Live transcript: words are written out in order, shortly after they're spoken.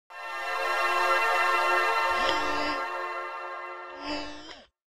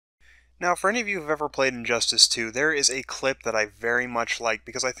Now, for any of you who've ever played Injustice 2, there is a clip that I very much like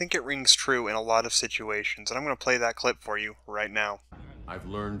because I think it rings true in a lot of situations, and I'm going to play that clip for you right now. I've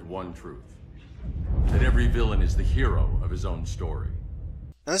learned one truth, that every villain is the hero of his own story.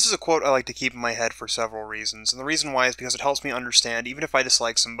 Now, this is a quote I like to keep in my head for several reasons, and the reason why is because it helps me understand, even if I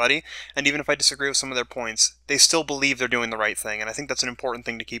dislike somebody, and even if I disagree with some of their points, they still believe they're doing the right thing, and I think that's an important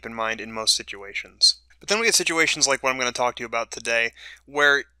thing to keep in mind in most situations. But then we get situations like what I'm going to talk to you about today,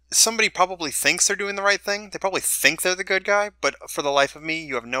 where somebody probably thinks they're doing the right thing, they probably think they're the good guy, but for the life of me,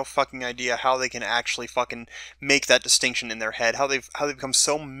 you have no fucking idea how they can actually fucking make that distinction in their head, how they've become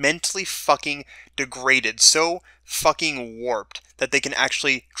so mentally fucking degraded, so fucking warped, that they can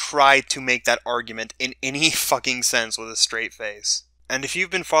actually try to make that argument in any fucking sense with a straight face. And if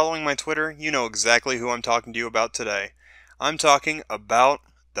you've been following my Twitter, you know exactly who I'm talking to you about today. I'm talking about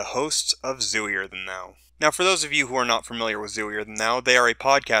the hosts of Zooier Than Thou. Now, for those of you who are not familiar with Zooier Than Thou, they are a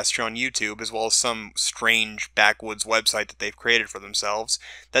podcast on YouTube, as well as some strange backwoods website that they've created for themselves,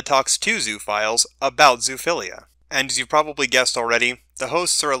 that talks to zoophiles about zoophilia. And as you've probably guessed already, the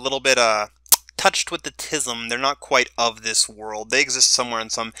hosts are a little bit, touched with the tism. They're not quite of this world. They exist somewhere in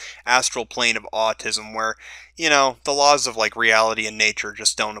some astral plane of autism where, you know, the laws of, like, reality and nature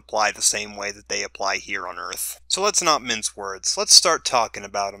just don't apply the same way that they apply here on Earth. So let's not mince words. Let's start talking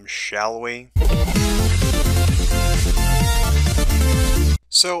about them, shall we?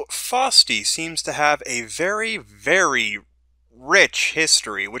 So, Fosty seems to have a very, very rich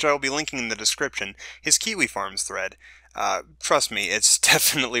history, which I will be linking in the description, his Kiwi Farms thread. Trust me, it's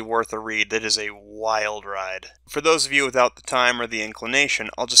definitely worth a read. It is a wild ride. For those of you without the time or the inclination,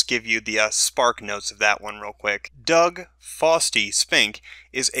 I'll just give you the spark notes of that one real quick. Doug Fosty Spink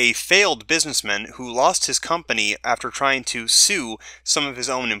is a failed businessman who lost his company after trying to sue some of his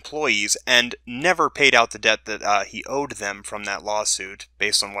own employees and never paid out the debt that he owed them from that lawsuit,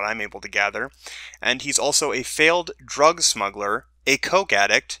 based on what I'm able to gather. And he's also a failed drug smuggler, a coke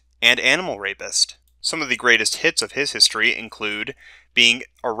addict, and animal rapist. Some of the greatest hits of his history include being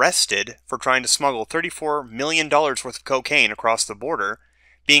arrested for trying to smuggle $34 million worth of cocaine across the border,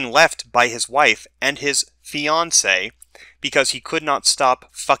 being left by his wife and his fiancé because he could not stop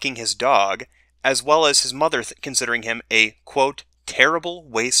fucking his dog, as well as his mother considering him a, quote, terrible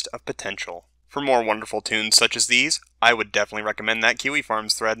waste of potential. For more wonderful tunes such as these, I would definitely recommend that Kiwi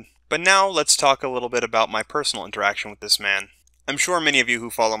Farms thread. But now let's talk a little bit about my personal interaction with this man. I'm sure many of you who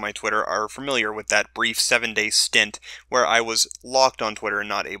follow my Twitter are familiar with that brief 7-day stint where I was locked on Twitter and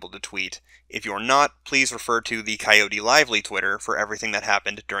not able to tweet. If you're not, please refer to the Coyote Lively Twitter for everything that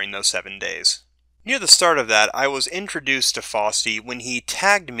happened during those 7 days. Near the start of that, I was introduced to Fosty when he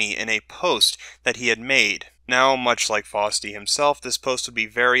tagged me in a post that he had made. Now, much like Fosty himself, this post would be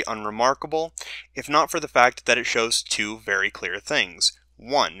very unremarkable, if not for the fact that it shows two very clear things.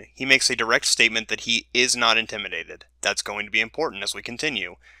 1. He makes a direct statement that he is not intimidated. That's going to be important as we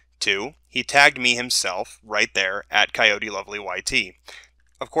continue. 2. He tagged me himself, right there, at Coyote Lovely YT.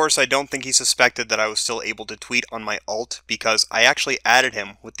 Of course, I don't think he suspected that I was still able to tweet on my alt, because I actually added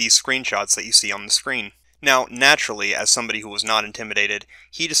him with these screenshots that you see on the screen. Now, naturally, as somebody who was not intimidated,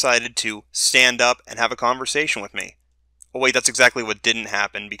 he decided to stand up and have a conversation with me. Oh wait, that's exactly what didn't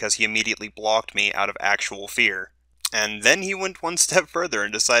happen, because he immediately blocked me out of actual fear. And then he went one step further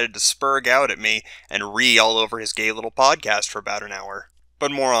and decided to spurg out at me and ree all over his gay little podcast for about an hour.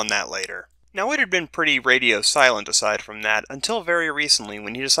 But more on that later. Now, it had been pretty radio silent aside from that until very recently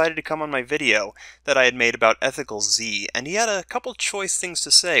when he decided to come on my video that I had made about Ethical Z, and he had a couple choice things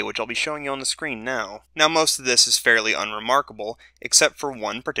to say, which I'll be showing you on the screen now. Now, most of this is fairly unremarkable, except for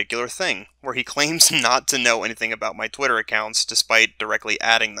one particular thing, where he claims not to know anything about my Twitter accounts despite directly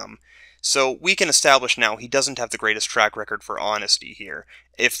adding them. So we can establish now he doesn't have the greatest track record for honesty here,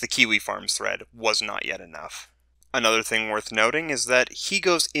 if the Kiwi Farms thread was not yet enough. Another thing worth noting is that he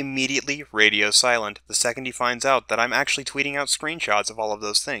goes immediately radio silent the second he finds out that I'm actually tweeting out screenshots of all of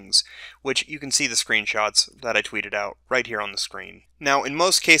those things, which you can see the screenshots that I tweeted out right here on the screen. Now, in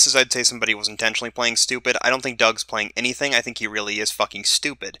most cases I'd say somebody was intentionally playing stupid. I don't think Doug's playing anything. I think he really is fucking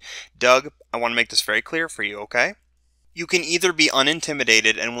stupid. Doug, I want to make this very clear for you, okay? You can either be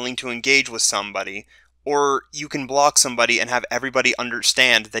unintimidated and willing to engage with somebody, or you can block somebody and have everybody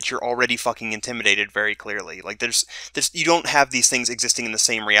understand that you're already fucking intimidated very clearly. Like, you don't have these things existing in the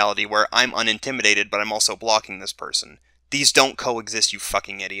same reality where I'm unintimidated but I'm also blocking this person. These don't coexist, you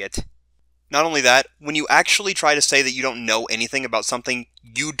fucking idiot. Not only that, when you actually try to say that you don't know anything about something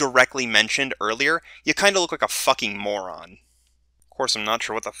you directly mentioned earlier, you kinda look like a fucking moron. Of course, I'm not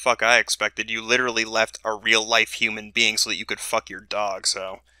sure what the fuck I expected. You literally left a real-life human being so that you could fuck your dog,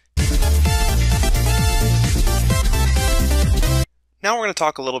 so... Now we're going to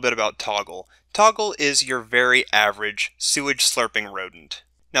talk a little bit about Toggle. Toggle is your very average sewage-slurping rodent.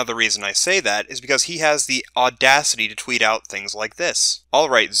 Now the reason I say that is because he has the audacity to tweet out things like this.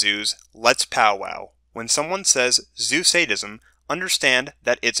 Alright zoos, let's powwow. When someone says zoo sadism, understand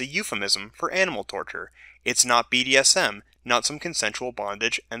that it's a euphemism for animal torture. It's not BDSM, not some consensual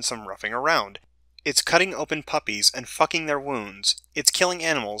bondage and some roughing around. It's cutting open puppies and fucking their wounds. It's killing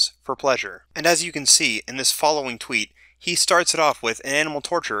animals for pleasure. And as you can see in this following tweet, he starts it off with, an animal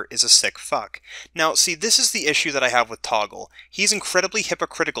torture is a sick fuck. Now, see, this is the issue that I have with Toggle. He's incredibly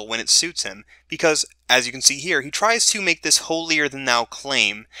hypocritical when it suits him, because, as you can see here, he tries to make this holier-than-thou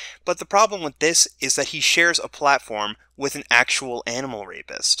claim, but the problem with this is that he shares a platform with an actual animal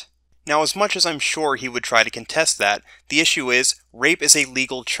rapist. Now, as much as I'm sure he would try to contest that, the issue is, rape is a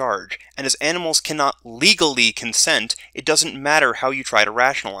legal charge, and as animals cannot legally consent, it doesn't matter how you try to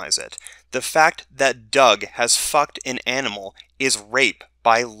rationalize it. The fact that Doug has fucked an animal is rape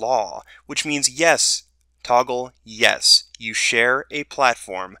by law, which means yes, Toggle, yes, you share a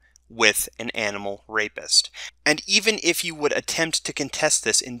platform with an animal rapist. And even if you would attempt to contest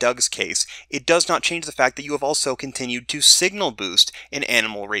this in Doug's case, it does not change the fact that you have also continued to signal boost an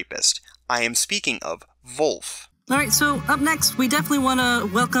animal rapist. I am speaking of Wolf. Alright, so up next, we definitely want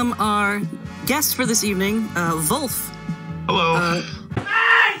to welcome our guest for this evening, Wolf. Hello.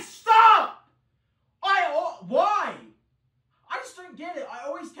 Hey, stop! Why? I just don't get it. I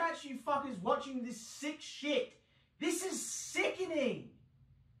always catch you fuckers watching this sick shit. This is sickening.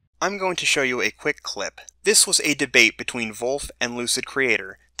 I'm going to show you a quick clip. This was a debate between Wolf and Lucid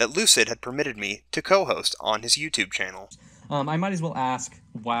Creator that Lucid had permitted me to co-host on his YouTube channel. I might as well ask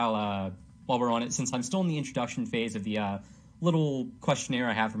while we're on it, since I'm still in the introduction phase of the little questionnaire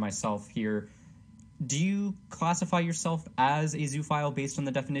I have for myself here. Do you classify yourself as a zoophile based on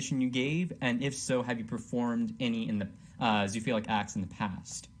the definition you gave? And if so, have you performed any in the zoophilic acts in the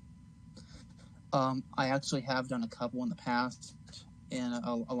past? I actually have done a couple in the past, and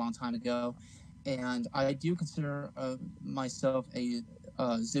a long time ago, and I do consider myself a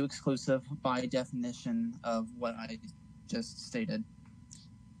zoo exclusive by definition of what I just stated.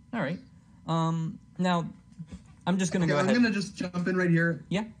 All right. Now, I'm just going to go ahead. I'm going to just jump in right here.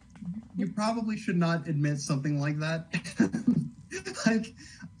 Yeah. You probably should not admit something like that. Like,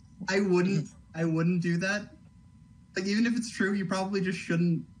 I wouldn't do that. Like, even if it's true, you probably just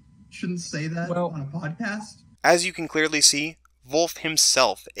shouldn't say that on a podcast. As you can clearly see, Wolf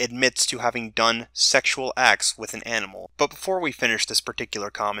himself admits to having done sexual acts with an animal. But before we finish this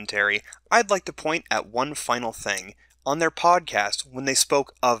particular commentary, I'd like to point at one final thing. On their podcast, when they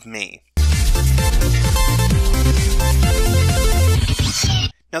spoke of me.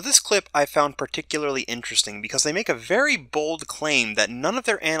 Now this clip I found particularly interesting because they make a very bold claim that none of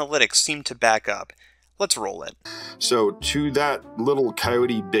their analytics seem to back up. Let's roll it. So to that little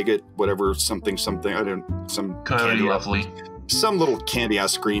coyote bigot, whatever, something, I don't, some Coyote candy, Lovely. some little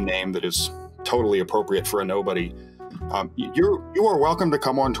candy-ass screen name that is totally appropriate for a nobody. You are welcome to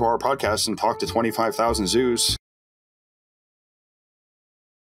come on to our podcast and talk to 25,000 zoos.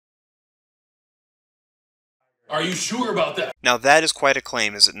 Are you sure about that? Now that is quite a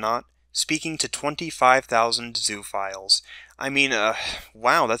claim, is it not? Speaking to 25,000 zoophiles. I mean,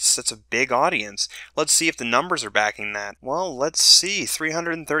 wow, that's a big audience. Let's see if the numbers are backing that. Well, let's see.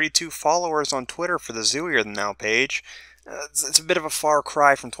 332 followers on Twitter for the Zooier Now page. It's a bit of a far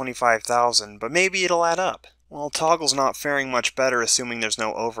cry from 25,000, but maybe it'll add up. Well, Toggle's not faring much better, assuming there's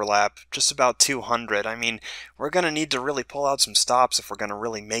no overlap. Just about 200. I mean, we're gonna need to really pull out some stops if we're gonna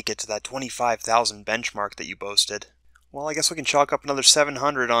really make it to that 25,000 benchmark that you boasted. Well, I guess we can chalk up another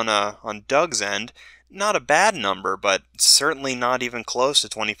 700 on Doug's end. Not a bad number, but certainly not even close to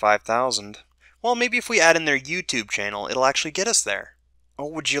 25,000. Well, maybe if we add in their YouTube channel, it'll actually get us there. Oh,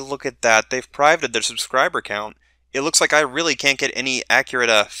 would you look at that? They've privated their subscriber count. It looks like I really can't get any accurate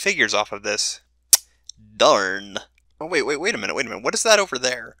figures off of this. Darn. Oh, wait a minute. What is that over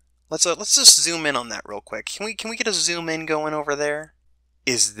there? Let's just zoom in on that real quick. Can we get a zoom in going over there?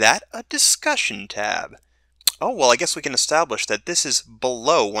 Is that a discussion tab? Oh, well, I guess we can establish that this is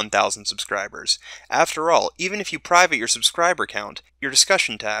below 1,000 subscribers. After all, even if you private your subscriber count, your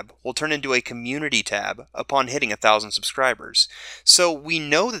discussion tab will turn into a community tab upon hitting 1,000 subscribers. So we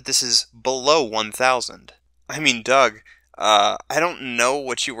know that this is below 1,000. I mean, Doug, I don't know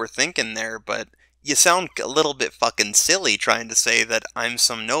what you were thinking there, but you sound a little bit fucking silly trying to say that I'm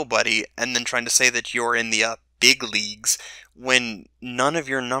some nobody and then trying to say that you're in the big leagues when none of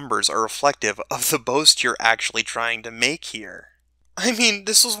your numbers are reflective of the boast you're actually trying to make here. I mean,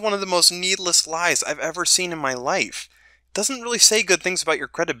 this was one of the most needless lies I've ever seen in my life. It doesn't really say good things about your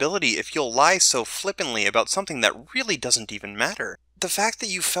credibility if you'll lie so flippantly about something that really doesn't even matter. the fact that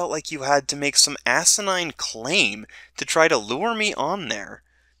you felt like you had to make some asinine claim to try to lure me on there,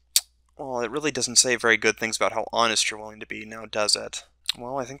 well, it really doesn't say very good things about how honest you're willing to be, now does it?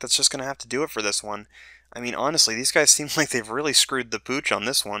 Well, I think that's just going to have to do it for this one. I mean, honestly, these guys seem like they've really screwed the pooch on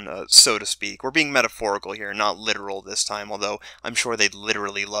this one, so to speak. We're being metaphorical here, not literal this time, although I'm sure they'd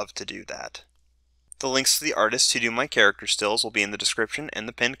literally love to do that. The links to the artists who do my character stills will be in the description and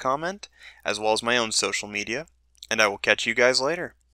the pinned comment, as well as my own social media, and I will catch you guys later.